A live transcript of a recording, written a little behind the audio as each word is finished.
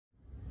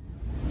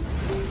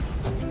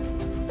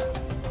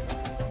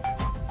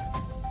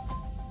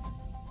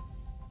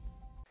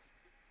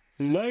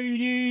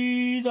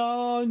Ladies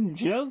and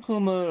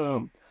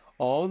gentlemen,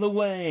 all the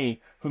way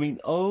from his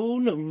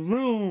own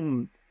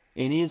room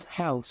in his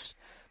house,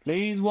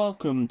 please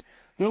welcome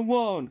the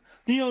one,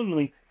 the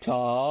only,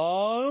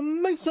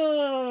 Tom Mason!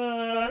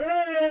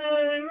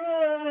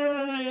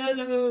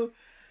 Hello!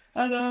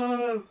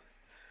 Hello!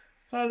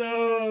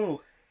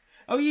 Hello!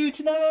 How are you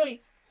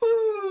tonight?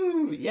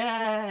 Woo!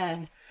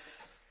 Yeah!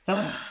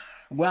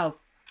 Well,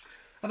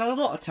 I've had a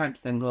lot of time to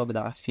think over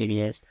the last few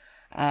years,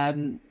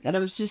 and I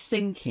was just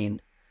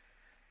thinking,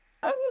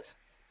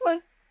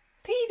 well,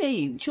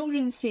 TV,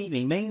 children's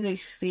TV, mainly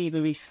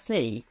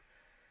CBBC,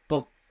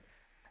 but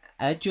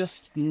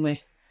just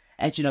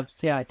edging up to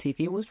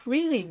CITV, was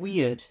really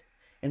weird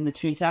in the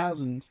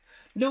 2000s.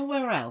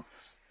 Nowhere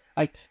else,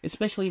 like,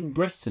 especially in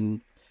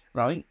Britain,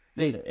 right,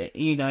 the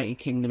United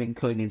Kingdom,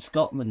 including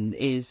Scotland,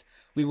 is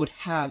we would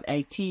have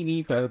a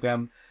TV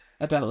programme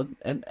about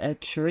a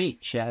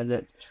creature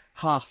that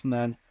half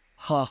man,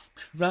 half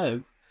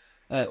crow,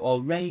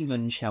 or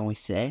raven, shall we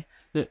say,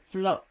 that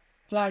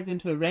flies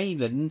into a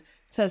raven and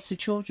says to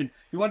children,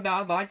 "You want to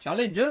have my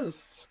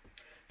challenges?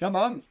 Come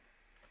on.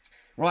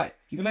 Right,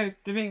 you're going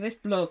to meet this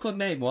bloke called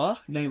Neymar,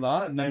 and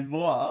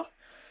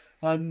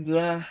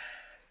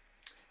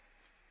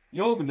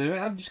you're going to do it.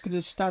 I'm just going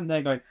to stand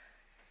there going,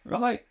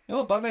 right,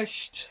 you're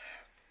banished.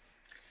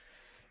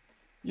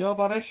 You're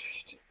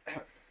banished."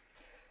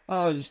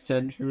 I'll just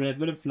turn to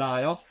Raven and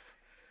fly off.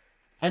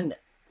 And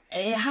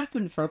it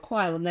happened for a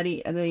while, and then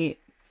he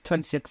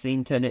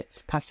 2016 turned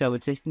it passed over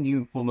to this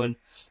new woman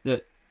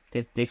that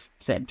they've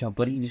set a job,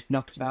 but he just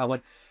knocked about and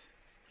went,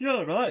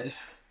 "You're right.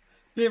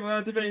 People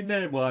have to be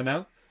Neymar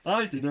now.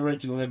 I did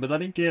originally, but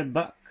then he came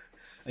back."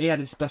 He had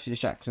a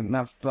Scottish accent.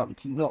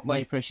 That's not my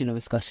impression of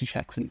a Scottish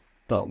accent,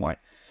 don't worry.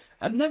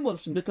 And then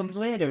what becomes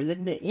later,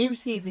 then you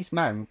see this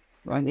man,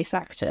 right, this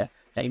actor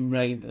named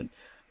Raven,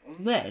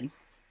 and then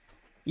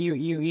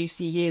you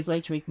see years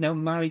later he's now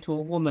married to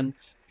a woman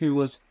who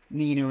was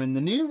Nina in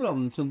the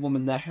Neurons, a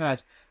woman that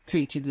had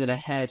creatures in her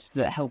head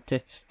that helped to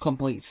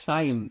complete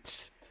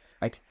science.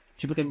 Like,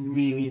 she became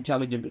really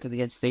intelligent because he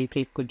had to see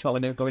people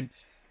controlling her going,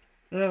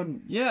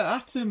 yeah,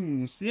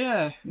 atoms,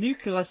 yeah,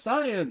 nuclear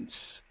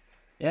science.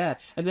 Yeah,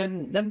 and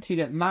then them two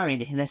get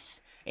married in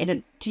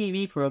a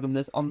TV programme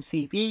that's on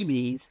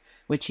CBeebies,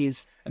 which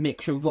is a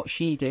mixture of what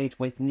she did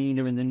with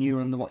Nina and the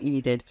Neuron and what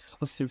he did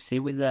also see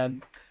with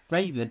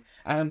Raven,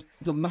 and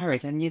got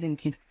married, and you're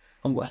thinking,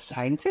 "Oh, we're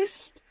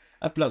scientists,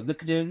 a bloke that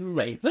could do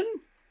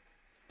Raven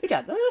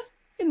together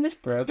in this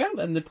programme,"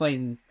 and they're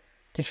playing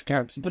different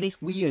characters, but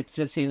it's weird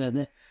to see that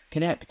they're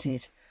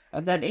connected.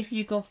 And then if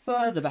you go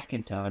further back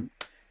in time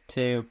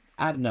to,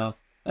 I don't know,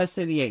 let's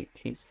say the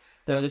 80s,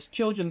 there was this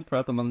children's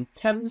programme on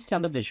Thames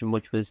Television,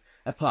 which was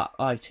a part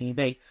of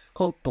ITV,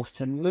 called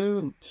Button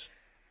Moon.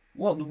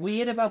 What's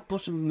weird about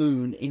Button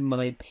Moon, in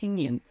my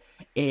opinion,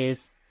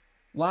 is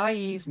why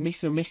is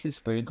Mr. and Mrs.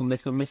 Spoon called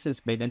Mr. and Mrs.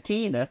 Spoon, and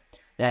Tina,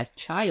 their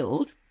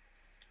child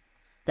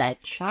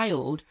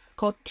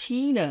called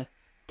Tina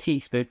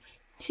Teaspoon.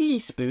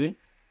 Teaspoon,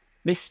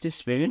 Mr.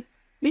 Spoon,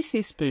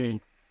 Mrs.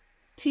 Spoon,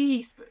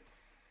 Teaspoon.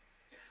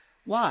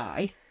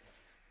 Why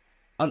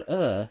on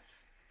earth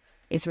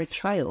is there a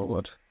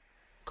child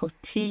called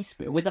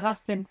Teaspoon with the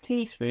last name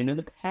Teaspoon and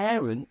the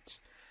parents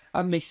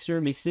are Mr.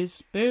 and Mrs.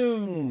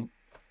 Spoon?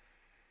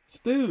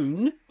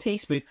 Spoon,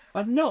 Teaspoon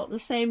are not the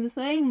same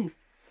thing.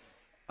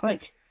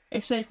 Like,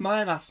 if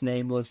my last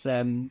name was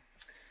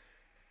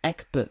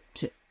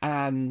Egbert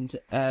and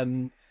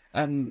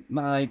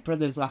my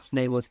brother's last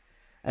name was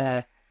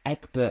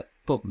Egbert,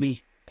 but my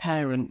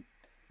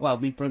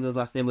brother's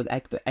last name was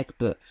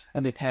Egbert,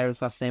 and my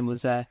parents' last name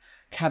was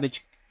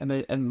Cabbage, and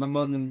my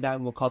mum and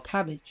dad were called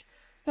Cabbage.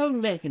 That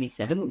wouldn't make any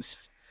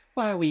sense.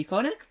 Why are we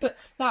called Egbert?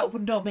 That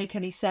would not make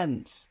any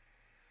sense.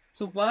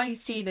 So why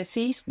is Tina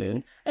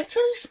Teaspoon a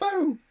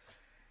teaspoon?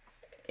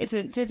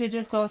 Did they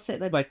just go sit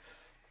there by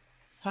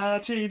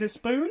Tina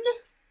Spoon?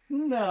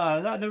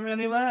 No, that doesn't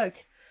really work.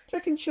 Do you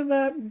reckon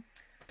she'll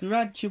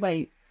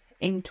graduate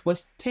into a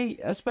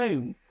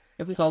spoon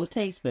if we call it a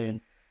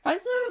teaspoon? I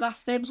don't know,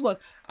 last names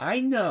work. I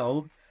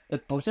know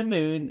that Butter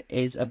Moon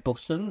is a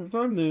button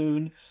for a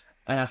moon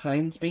and a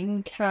Heinz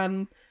bean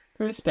can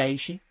for a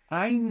spaceship.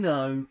 I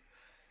know,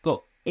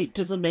 but it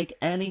doesn't make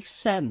any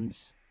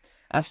sense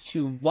as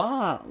to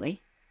why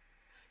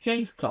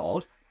she's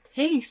called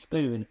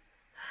Teaspoon.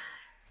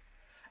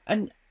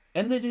 And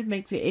it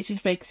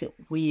just makes it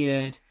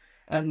weird,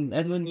 and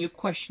then you're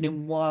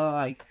questioning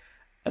why,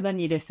 and then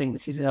you just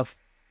think to yourself,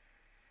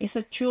 it's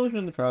a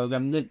children's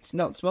programme that's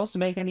not supposed to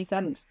make any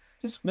sense.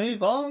 Just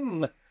move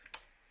on.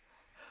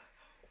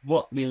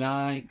 What we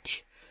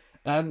like.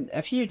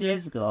 A few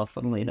days ago,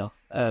 funnily enough,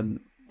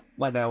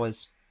 when I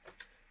was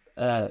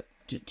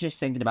just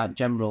thinking about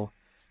general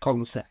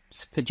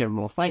concepts for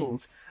general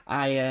things,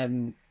 I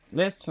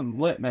made some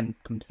workmen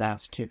come to the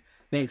house to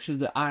make sure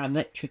that our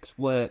electrics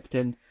worked,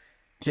 and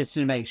just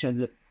to make sure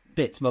that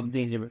bits and bobs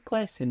needed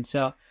replacing.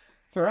 So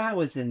for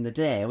hours in the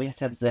day, we had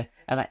to have the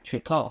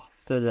electric off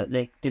so that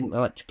they didn't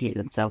electrocute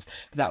themselves.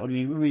 That would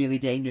be really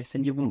dangerous,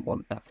 and you wouldn't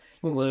want that.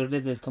 You wouldn't want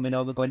visitors coming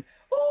over going,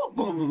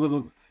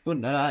 "Oh,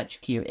 wouldn't have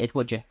electrocuted,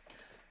 would you?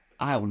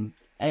 I wouldn't.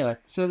 Anyway,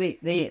 so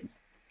they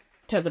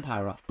turn the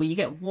power off, but you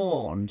get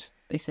warned.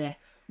 They say,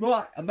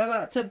 right, I'm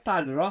about to turn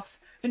the power off,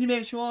 and you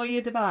make sure all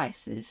your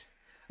devices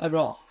are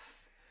off,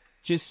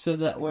 just so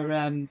that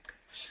we're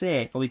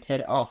safe when we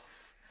turn it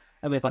off.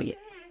 And we're like, yeah,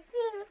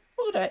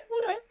 we'll do it.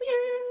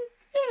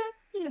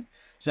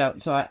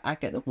 So I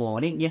get the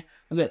warning, yeah,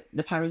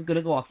 the power's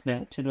gonna go off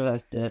now to the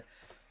left.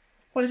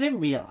 What I didn't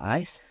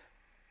realise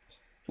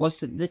was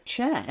that the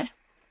chair,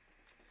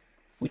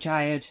 which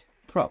I had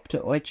propped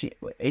up,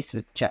 it's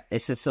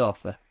a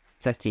sofa,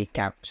 settee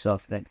couch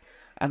sofa thing,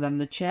 and then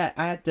the chair,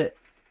 I had the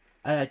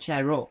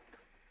chair up,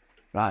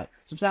 right,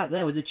 so I'm sat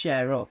there with the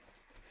chair up,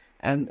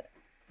 and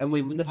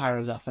when the power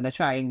was off, and I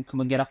try and come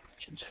and get up,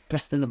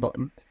 pressing the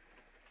button,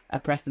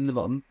 and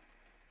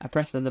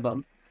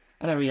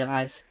I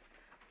realise,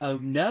 oh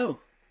no,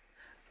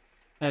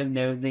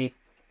 the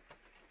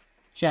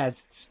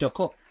chair's stuck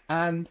up,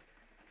 and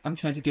I'm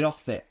trying to get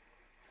off it.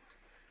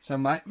 So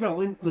I'm like,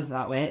 rolling goes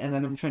that way, and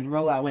then I'm trying to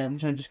roll that way, I'm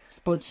trying to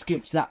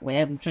scooch that way,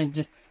 I'm trying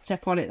to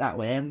step on it that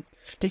way, and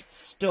just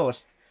stood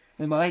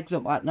with my legs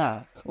up like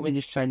that. Let me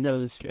just try and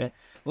nose straight.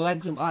 My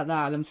legs up like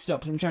that, and I'm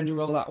stuck, I'm trying to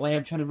roll that way,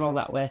 and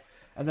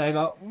then I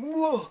go,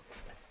 whoa!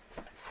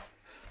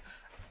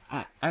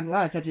 And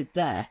like I did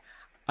there,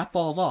 I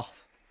fall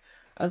off.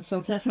 And so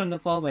I'm sitting on the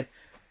floor with,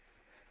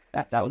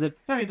 that was a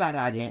very bad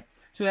idea.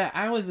 So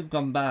hours have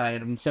gone by,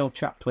 and I'm still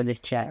trapped with this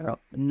chair up,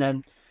 and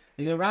then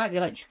they go, right, the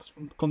electric's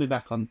coming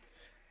back on.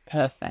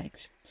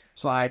 Perfect.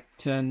 So I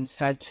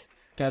had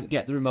to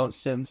get the remote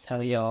turn the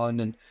telly on,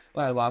 and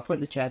well, I put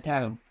the chair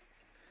down.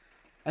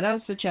 And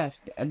that's the chest,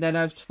 and then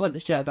I've put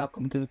the chair back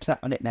on because I'm sat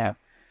on it now.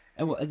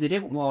 And what they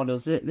didn't warn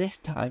us that this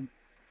time,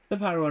 the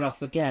power went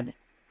off again.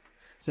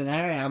 So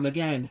there I am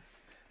again,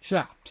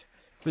 trapped,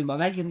 with my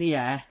leg in the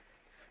air,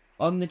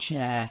 on the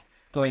chair,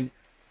 going,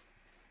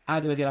 how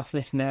do I get off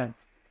this now?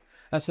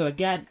 And so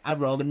again, I'm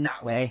rolling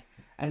that way.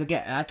 And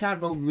again, I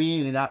can't roll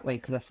really that way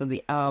because I've still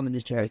the arm in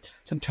the chair.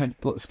 So I'm trying to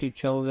put the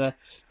scooch over,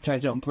 trying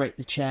to don't break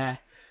the chair.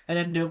 And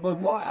then do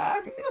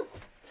one,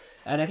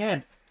 and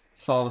again,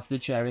 fall off the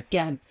chair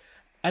again.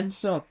 And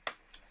so,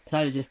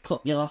 kind of just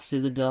cut my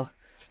losses and go,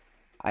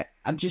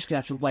 I'm just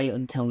going to have to wait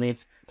until the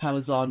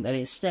power's on and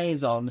it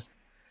stays on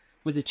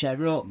with the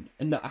chair up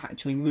and not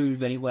actually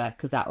move anywhere,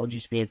 because that will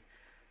just be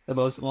the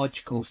most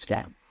logical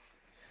step.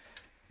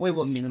 Well, it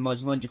wouldn't be the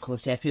most logical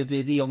step, it would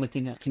be the only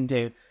thing I can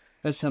do.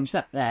 And so I'm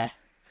sat there,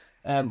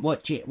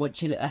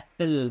 watching a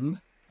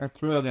film or a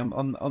program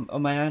on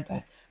my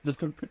iPad, as I've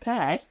come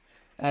prepared,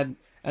 and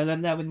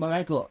I'm there with my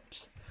leg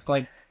ups,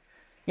 going,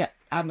 yeah,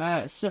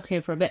 I'm stuck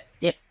here for a bit,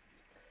 yep,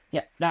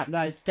 that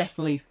is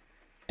definitely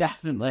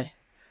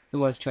the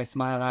worst choice of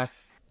my life.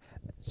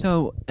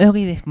 So,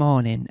 early this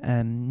morning,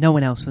 no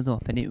one else was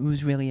up, and it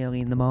was really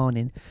early in the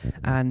morning,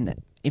 and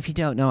if you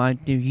don't know, I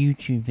do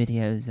YouTube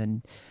videos,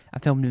 and I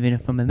filmed a video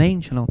from my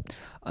main channel,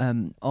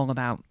 all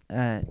about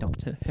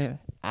Doctor Who,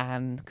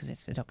 and because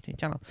it's a Doctor Who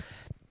channel,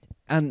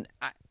 and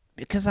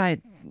because I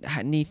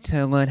need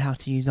to learn how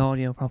to use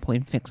audio properly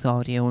and fix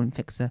audio and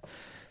fix a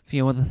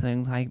few other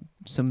things, like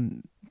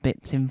some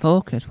bits in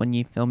focus when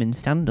you film in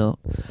stand-up,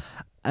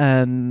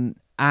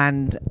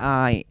 and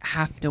I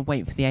have to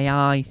wait for the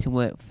AI to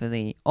work for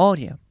the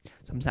audio.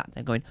 So I'm sat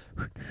there going,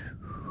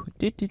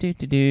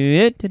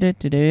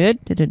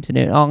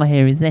 all I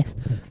hear is this.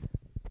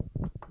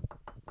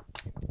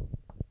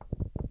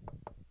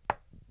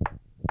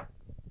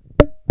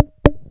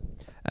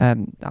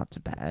 That's a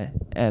better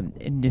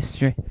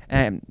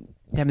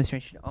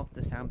demonstration of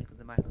the sound, because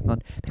the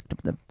microphone picked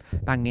up the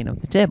banging of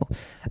the table.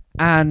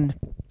 And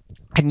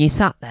you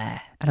sat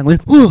there, and I'm going,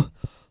 whoa!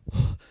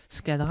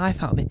 Scared the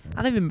life out of me.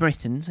 I live in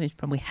Britain, so it's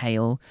probably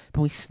hail,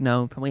 probably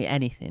snow, probably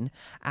anything.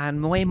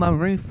 And the way my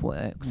roof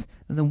works,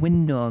 there's a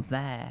window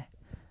there.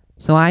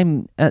 So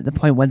I'm at the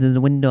point where there's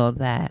a window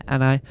there,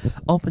 and I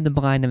open the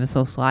blind ever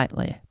so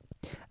slightly,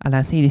 and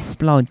I see this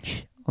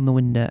splodge on the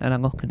window, and I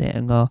look at it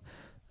and go,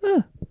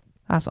 oh,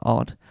 that's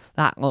odd.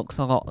 That looks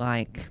a lot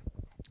like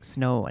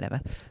snow or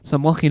whatever. So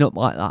I'm looking up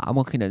like that, I'm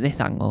looking at this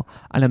angle,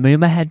 and I move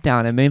my head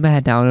down, and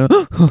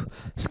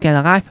scare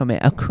the life from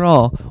it. A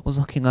crow was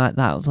looking like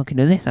that. I was looking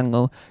at this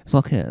angle, I was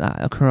looking at that,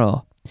 a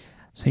crow.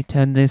 So he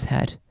turns his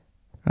head,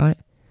 right?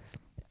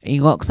 He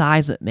locks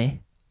eyes at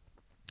me.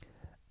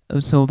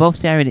 So we're both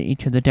staring at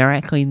each other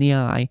directly in the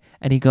eye,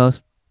 and he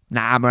goes,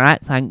 nah, I'm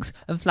alright, thanks,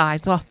 and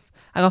flies off.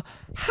 I go,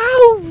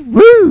 how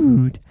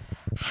rude!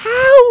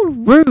 How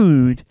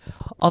rude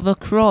of a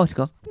crow to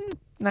go,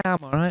 nah,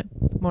 I'm alright,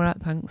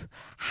 thanks.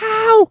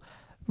 How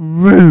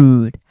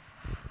rude!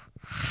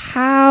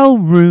 How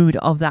rude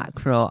of that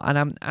crow. And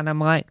I'm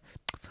like,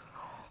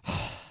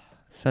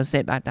 so I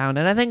sit back down,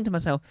 and I think to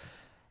myself,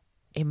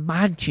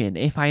 imagine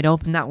if I'd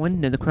opened that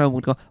window, the crow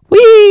would go,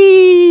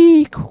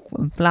 whee!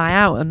 And fly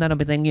out, and then I'd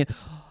be thinking,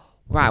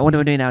 right, what do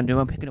I do now? Do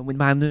I pick it up with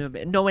my hand?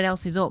 No one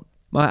else is up.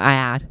 Well, I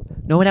had.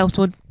 No one else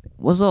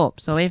was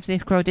up. So if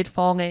this crow did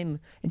fall into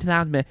the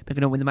house, pick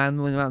it up with the hands,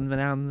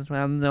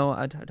 no,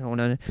 I don't want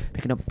to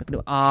pick it up.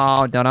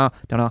 Oh, don't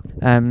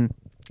know.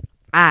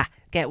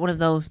 get one of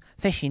those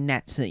fishing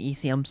nets that you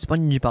see on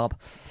SpongeBob.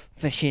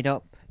 Fish it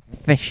up,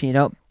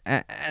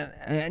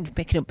 and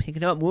pick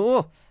it up,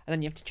 whoa! And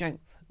then you have to try and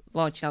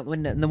launch it out the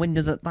window, and the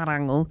window's at that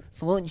angle,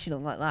 so launching it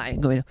like that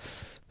and going,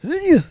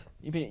 you've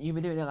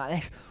been doing it like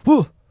this,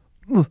 whoa!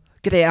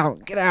 Get it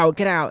out, get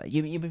out.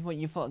 You've been putting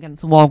your foot against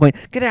the wall going,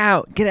 get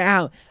out.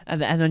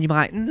 And then you're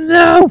like,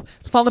 no!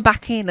 It's falling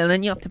back in, and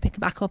then you have to pick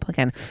it back up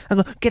again.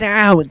 And go, get it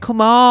out,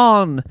 come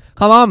on,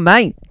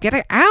 mate, get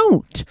it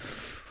out.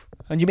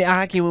 And you'll be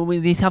arguing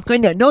with yourself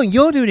going, no,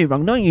 you're doing it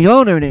wrong, and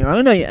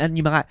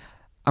you'll be like,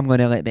 I'm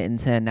going a little bit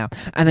insane now.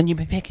 And then you'll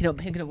be picking up,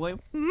 going,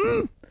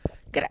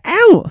 get it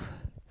out.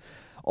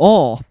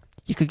 Or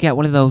you could get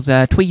one of those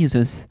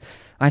tweezers.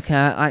 Like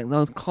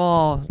those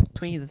claw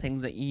tweezer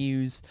things that you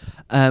use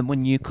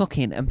when you're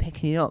cooking, and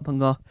picking it up and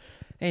go,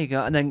 there you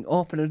go, and then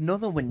open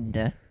another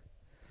window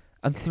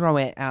and throw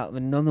it out of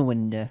another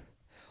window.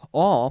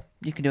 Or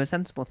you can do a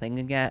sensible thing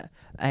and get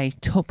a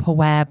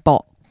Tupperware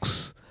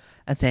box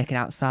and take it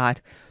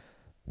outside.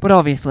 But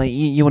obviously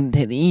you wouldn't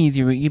take the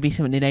easy route. You'd be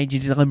spending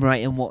ages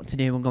deliberating what to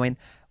do and going,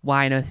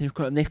 why on earth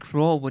this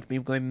crow would be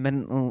going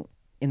mental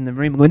in the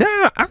room, going,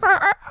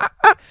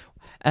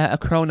 a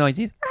crow noise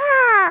is,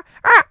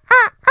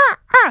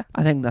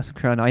 I think that's a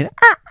crow noise.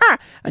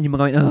 And you're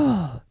going,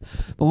 oh.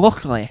 But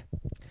luckily,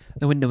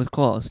 the window was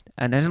closed,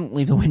 and I didn't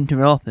leave the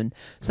window open,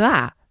 so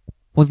that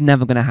was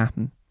never going to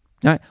happen.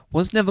 Right?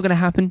 Was never going to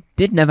happen.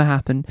 Did never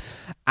happen.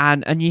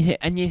 And you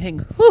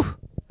think, whew.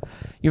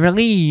 You're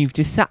relieved.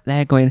 You sat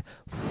there going,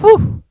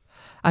 whew,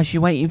 as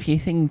you're waiting for your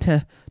thing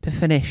to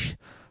finish,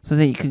 so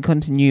that you can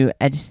continue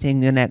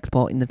editing and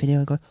exporting the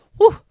video. Going,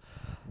 whew.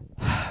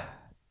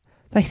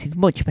 This is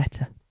much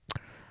better.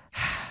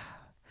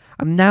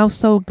 I'm now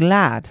so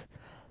glad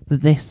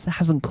that this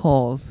hasn't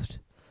caused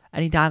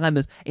any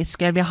dilemmas. It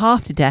scared me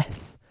half to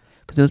death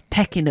because it was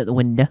pecking at the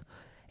window.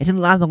 It didn't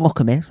like the look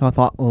of me, so I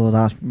thought, oh,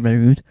 that's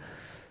rude.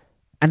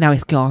 And now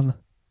it's gone.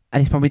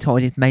 And he's probably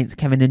told his mates,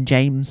 Kevin and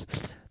James,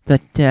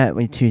 that,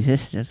 with two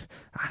sisters.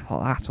 I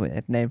thought that's a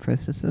weird name for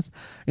his sisters.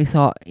 He's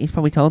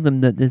probably told them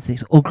that there's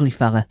this ugly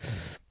fella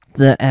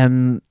that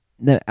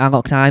I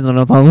locked eyes on and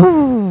I thought,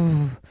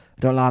 ooh, I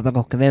don't like the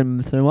look of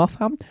him, so off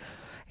him.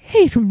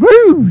 He's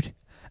rude.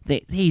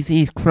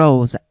 These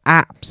crows are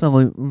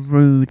absolute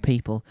rude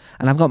people,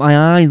 and I've got my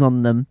eyes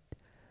on them.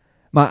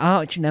 My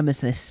arch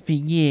nemesis for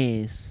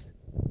years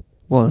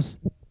was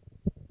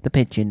the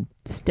pigeon.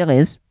 Still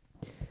is,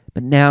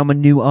 but now my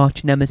new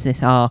arch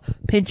nemesis are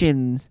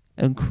pigeons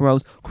and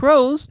crows.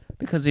 Crows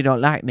because they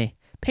don't like me.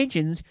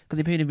 Pigeons because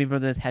they put in my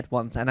brother's head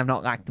once, and I've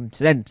not liked them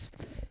since.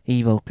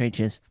 Evil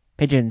creatures.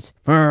 Pigeons.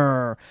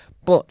 Brr.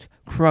 But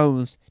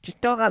crows just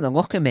don't like the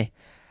look of me.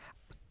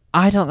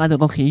 I don't like the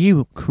look of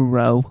you,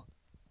 crow.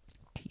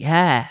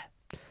 Yeah.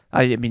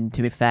 I mean,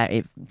 to be fair,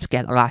 it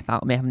scared the life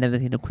out of me. I've never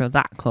seen a crow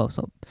that close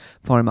up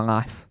before in my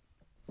life.